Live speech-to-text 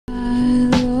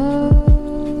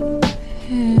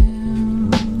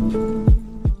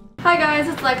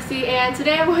guys, it's Lexi, and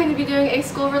today I'm going to be doing a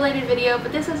school-related video,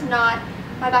 but this is not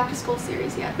my back-to-school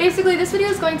series yet. Basically, this video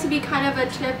is going to be kind of a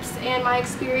tips and my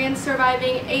experience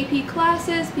surviving AP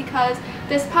classes, because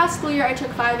this past school year I took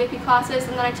 5 AP classes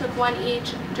and then I took 1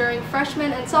 each during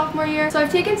freshman and sophomore year. So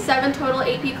I've taken 7 total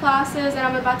AP classes and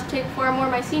I'm about to take 4 more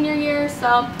my senior year, so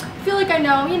I feel like I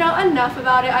know, enough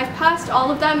about it. I've passed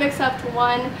all of them except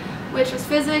 1, which was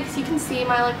physics. You can see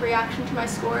my reaction to my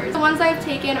scores. The ones I've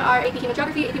taken are AP Human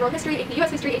Geography, AP World History, AP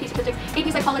US History, AP Statistics,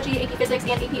 AP Psychology, AP Physics,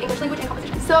 and AP English Language and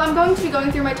Composition. So I'm going to be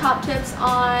going through my top tips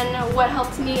on what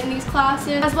helped me in these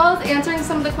classes, as well as answering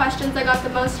some of the questions I got the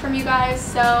most from you guys.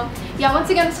 So yeah, once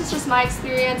again, this is just my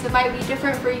experience. It might be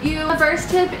different for you. The first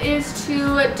tip is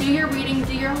to do your reading,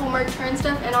 do your homework, turn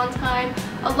stuff in on time.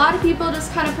 A lot of people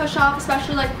just kind of push off,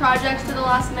 especially projects, to the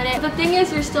last minute. The thing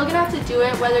is, you're still gonna have to do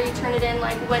it whether you turn it in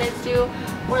when it's due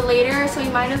or later, so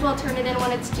you might as well turn it in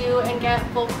when it's due and get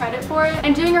full credit for it.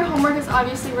 And doing your homework is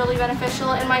obviously really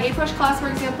beneficial. In my A-Push class, for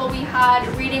example, we had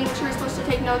reading, which we were supposed to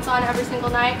take notes on every single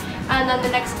night, and then the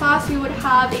next class we would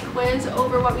have a quiz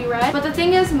over what we read. But the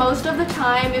thing is, most of the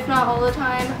time, if not all the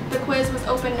time, the quiz was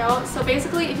open notes. So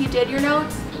basically, if you did your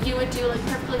notes, you would do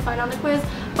perfectly fine on the quiz,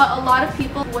 but a lot of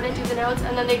people wouldn't do the notes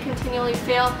and then they continually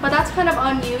fail. But that's kind of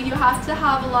on you. You have to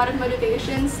have a lot of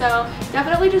motivation, so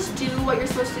definitely just do what you're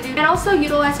supposed to do. And also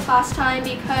utilize class time,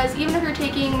 because even if you're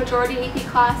taking majority AP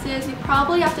classes, you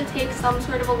probably have to take some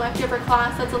sort of elective or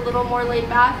class that's a little more laid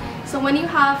back. So when you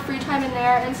have free time in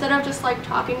there, instead of just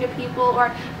talking to people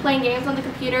or playing games on the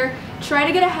computer, try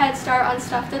to get a head start on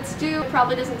stuff that's due. It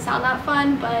probably doesn't sound that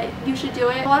fun, but you should do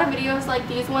it. A lot of videos like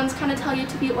these ones kind of tell you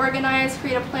to be organized,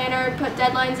 create a planner, put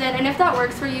deadlines in, and if that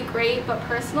works for you, great. But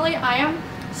personally, I am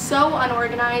so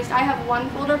unorganized. I have one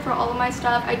folder for all of my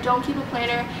stuff. I don't keep a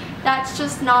planner. That's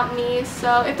just not me.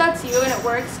 So if that's you and it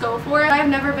works, go for it. I've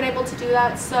never been able to do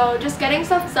that, so just getting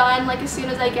stuff done as soon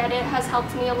as I get it has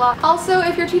helped me a lot. Also,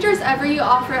 if your teachers ever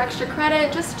offer extra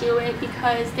credit, just do it,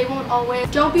 because they won't always.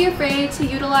 Don't be afraid to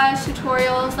utilize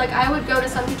tutorials. I would go to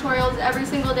some tutorials every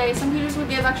single day. Some teachers would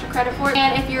give extra credit for it,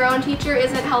 and if your own teacher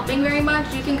isn't helping very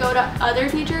much, you can go to other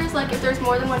teachers. If there's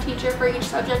more than one teacher for each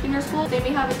subject in your school, they may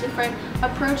have a different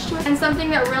approach to it. And something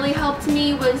that really helped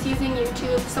me was using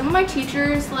YouTube. Some of my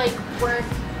teachers weren't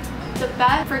the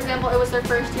best. For example, it was their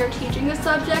first year teaching this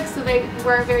subject, so they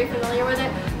weren't very familiar with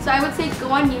it. So I would say go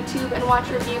on YouTube and watch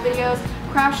review videos.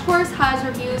 Crash Course has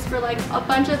reviews for a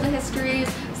bunch of the histories,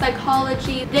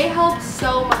 psychology. They helped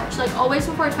so much. Always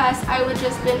before tests, I would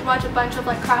just binge watch a bunch of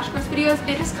Crash Course videos.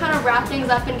 They just kind of wrap things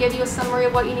up and give you a summary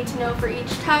of what you need to know for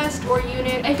each test or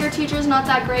unit. If your teacher's not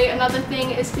that great, another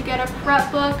thing is to get a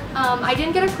prep book. I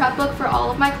didn't get a prep book for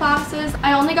all of my classes.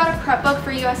 I only got a prep book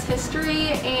for US history,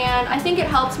 and I think it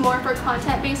helps more for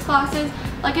content-based classes.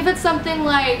 If it's something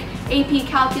like AP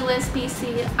Calculus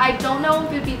BC, I don't know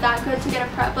if it'd be that good to get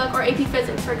a prep book, or AP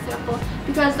Physics, for example,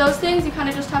 because those things you kind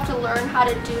of just have to learn how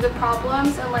to do the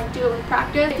problems and do it with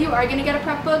practice. If you are going to get a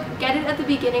prep book, get it at the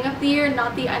beginning of the year,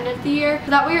 not the end of the year.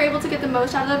 That way you're able to get the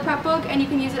most out of the prep book, and you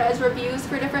can use it as reviews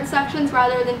for different sections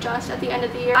rather than just at the end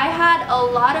of the year. I had a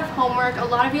lot of homework. A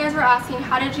lot of you guys were asking,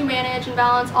 how did you manage and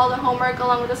balance all the homework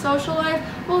along with a social life?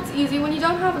 Well, it's easy when you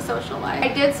don't have a social life. I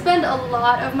did spend a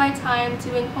lot of my time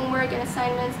doing homework and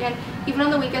assignments, and even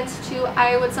on the weekends too.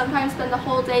 I would sometimes spend the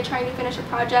whole day trying to finish a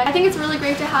project. I think it's really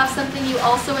great to have something you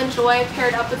also enjoy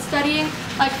paired up with studying.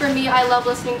 For me, I love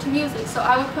listening to music, so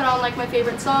I would put on my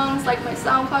favorite songs, my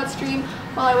SoundCloud stream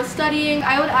while I was studying.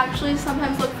 I would actually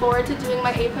sometimes look forward to doing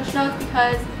my A-Push notes,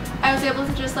 because I was able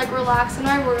to just relax in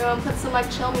my room, put some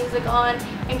chill music on,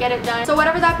 and get it done. So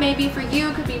whatever that may be for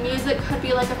you, could be music, could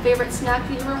be a favorite snack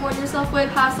that you reward yourself with.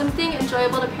 Have something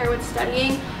enjoyable to pair with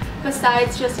studying,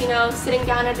 besides just, sitting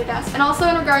down at a desk. And also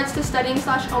in regards to studying /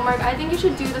 homework, I think you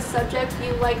should do the subject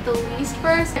you like the least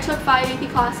first. I took 5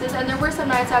 AP classes, and there were some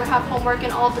nights I would have homework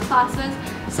in all of the classes.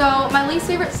 So my least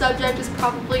favorite subject is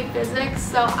probably physics,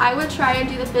 so I would try and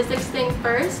do the physics thing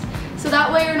first. So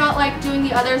that way you're not doing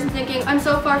the others and thinking, I'm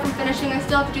so far from finishing, I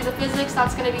still have to do the physics,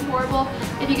 that's going to be horrible.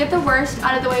 If you get the worst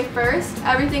out of the way first,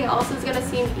 everything else is going to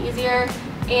seem easier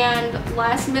and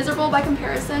less miserable by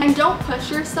comparison. And don't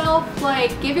push yourself.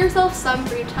 Give yourself some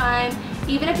free time.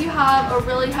 Even if you have a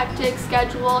really hectic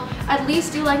schedule, at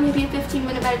least do maybe a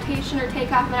 15-minute meditation, or take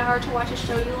half an hour to watch a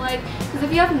show you like. Because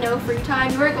if you have no free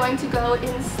time, you are going to go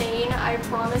insane, I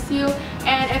promise you.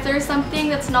 And if there's something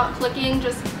that's not clicking,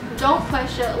 just don't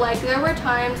push it. There were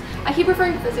times, I keep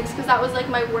referring to physics because that was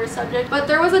my worst subject, but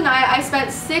there was a night I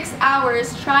spent 6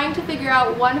 hours trying to figure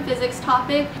out one physics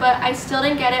topic, but I still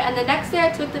didn't get it. And the next day I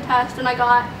took the test and I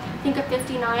got, I think, a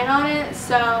 59 on it.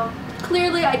 So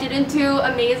clearly I didn't do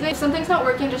amazing. If something's not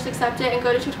working, just accept it and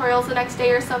go to tutorials the next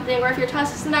day or something. Or if your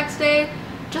test is the next day,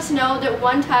 just know that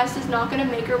one test is not going to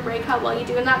make or break how well you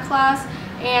do in that class,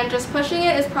 and just pushing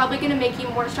it is probably going to make you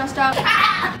more stressed out.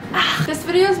 This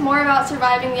video is more about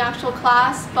surviving the actual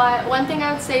class, but one thing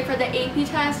I would say for the AP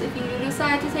test, if you do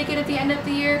decide to take it at the end of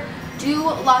the year, do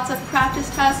lots of practice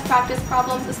tests, practice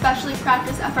problems, especially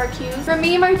practice FRQs. For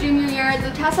me, my junior year, the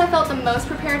test I felt the most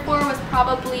prepared for was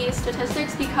probably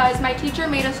statistics, because my teacher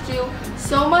made us do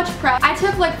so much prep. I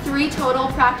took like 3 total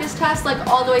practice tests, like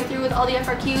all the way through with all the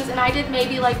FRQs, and I did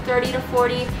maybe like 30 to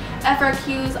 40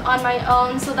 FRQs on my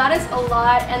own, so that is a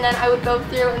lot, and then I would go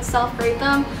through and self-grade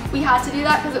them. We had to do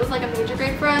that because it was like a major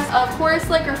grade for us. Of course,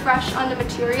 like refresh on the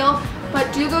material,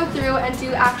 but do go through and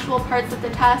do actual parts of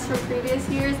the test from previous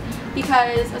years,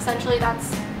 because essentially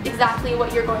that's exactly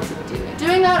what you're going to be doing.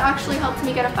 Doing that actually helped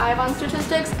me get a 5 on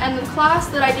statistics, and the class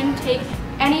that I didn't take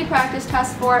any practice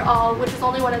tests for at all, which was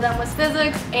only one of them, was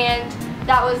physics, and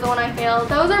that was the one I failed.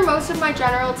 Those are most of my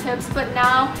general tips, but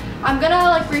now I'm gonna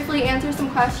like briefly answer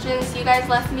some questions you guys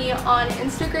left me on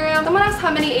Instagram. Someone asked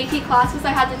how many AP classes I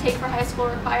had to take for high school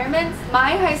requirements.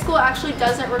 My high school actually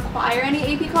doesn't require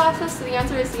any AP classes, so the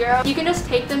answer is 0. You can just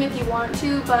take them if you want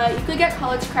to, but you could get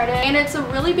college credit, and it's a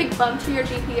really big bump to your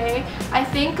GPA. I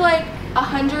think like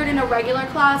 100 in a regular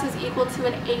class is equal to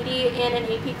an 80 in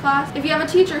an AP class. If you have a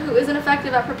teacher who isn't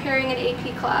effective at preparing an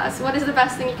AP class, what is the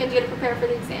best thing you can do to prepare for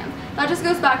the exam? That just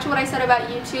goes back to what I said about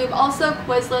YouTube. Also,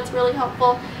 Quizlet's really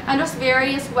helpful, and just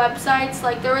various websites.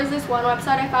 Like there was this one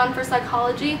website I found for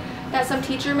psychology that some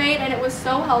teacher made, and it was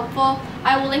so helpful.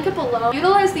 I will link it below.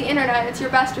 Utilize the internet, it's your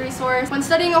best resource. When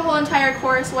studying a whole entire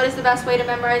course, what is the best way to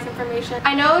memorize information?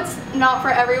 I know it's not for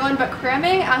everyone, but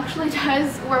cramming actually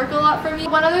does work a lot for me.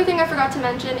 One other thing I forgot to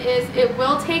mention is it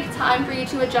will take time for you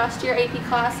to adjust your AP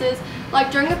classes. Like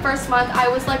during the first month, I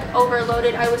was like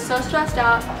overloaded. I was so stressed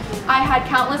out. I had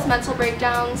countless mental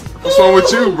breakdowns. What's wrong with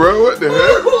you, bro? What the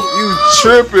heck? You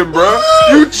tripping, bro?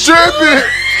 You tripping!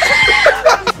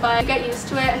 But get used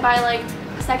to it, and by like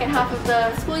the second half of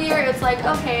the school year, it's like,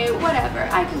 okay, whatever,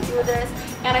 I can do this.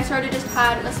 And I started just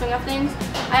had the swing of things.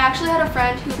 I actually had a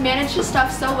friend who managed his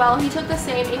stuff so well. He took the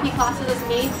same AP classes as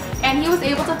me, and he was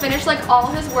able to finish like all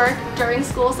his work during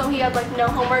school, so he had like no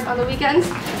homework on the weekends.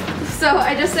 So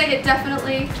I just say it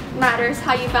definitely matters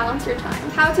how you balance your time.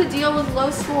 How to deal with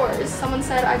low scores. Someone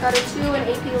said I got a 2 in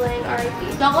AP Lang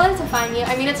RIP. Don't let it define you.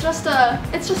 I mean, it's just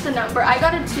a number. I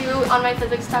got a 2 on my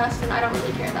physics test, and I don't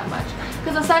really care that much.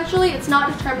 Because essentially it's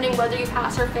not determining whether you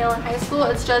pass or fail in high school.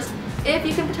 It's just if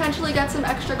you can potentially get some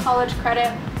extra college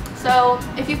credit. So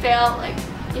if you fail, like,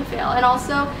 you fail. And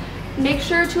also, make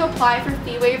sure to apply for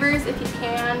fee waivers if you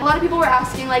can. A lot of people were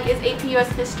asking, like, is AP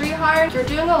US history hard? You're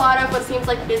doing a lot of what seems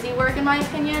like busy work in my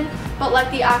opinion, but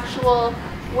like the actual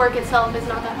work itself is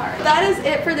not that hard. That is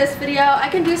it for this video. I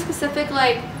can do specific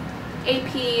like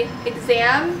AP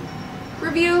exam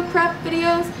review prep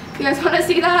videos if you guys want to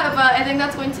see that, but I think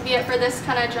that's going to be it for this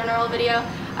kind of general video.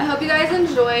 I hope you guys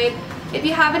enjoyed. If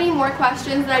you have any more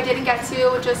questions that I didn't get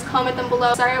to, just comment them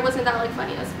below. Sorry I wasn't that like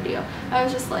funny in this video. I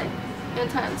was just like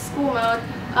intense school mode.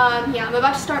 Yeah, I'm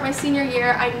about to start my senior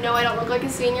year. I know I don't look like a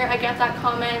senior. I get that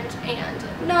comment,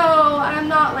 and no, I'm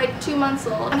not like 2 months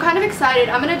old. I'm kind of excited.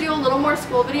 I'm gonna do a little more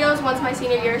school videos once my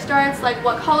senior year starts, like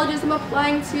what colleges I'm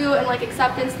applying to and like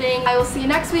acceptance things. I will see you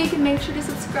next week, and make sure to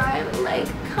subscribe, like,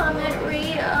 comment,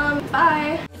 rate.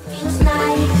 Bye.